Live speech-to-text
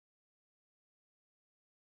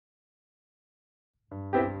I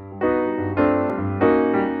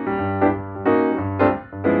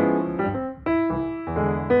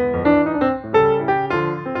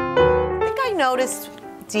noticed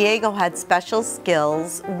Diego had special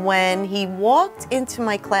skills when he walked into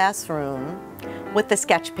my classroom with the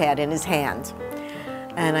sketch pad in his hand.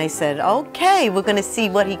 And I said, okay, we're going to see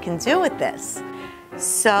what he can do with this.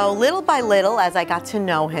 So little by little, as I got to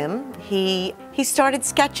know him, he started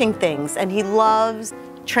sketching things, and he loves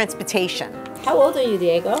transportation. How old are you,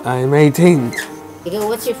 Diego? I'm 18. Diego,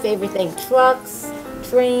 what's your favorite thing? Trucks,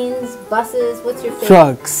 trains, buses? What's your favorite?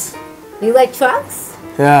 Trucks. You like trucks?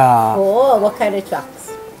 Yeah. Oh, what kind of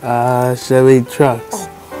trucks? Chevy trucks.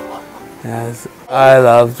 Yes. I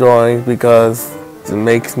love drawing because it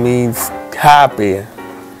makes me happy.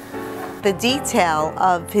 The detail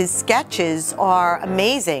of his sketches are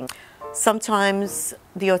amazing. Sometimes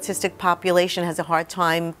the autistic population has a hard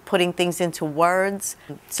time putting things into words.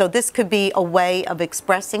 So this could be a way of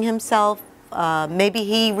expressing himself. Maybe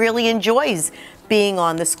he really enjoys being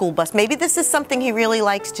on the school bus. Maybe this is something he really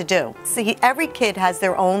likes to do. See, every kid has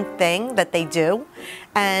their own thing that they do,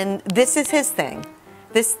 and this is his thing.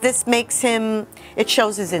 This makes him, it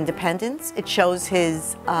shows his independence, it shows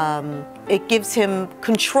his, it gives him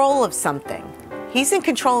control of something. He's in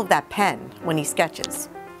control of that pen when he sketches.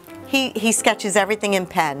 He sketches everything in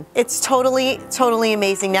pen. It's totally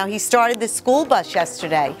amazing. Now, he started the school bus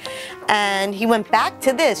yesterday, and he went back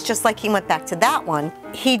to this just like he went back to that one.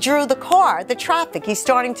 He drew the car, the traffic. He's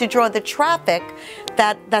starting to draw the traffic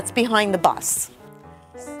that's behind the bus.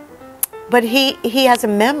 But he has a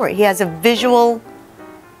memory. He has a visual.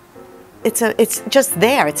 It's just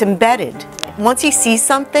there. It's embedded. Once he sees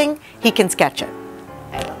something, he can sketch it.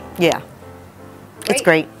 Yeah. It's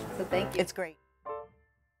great. So thank you. It's great.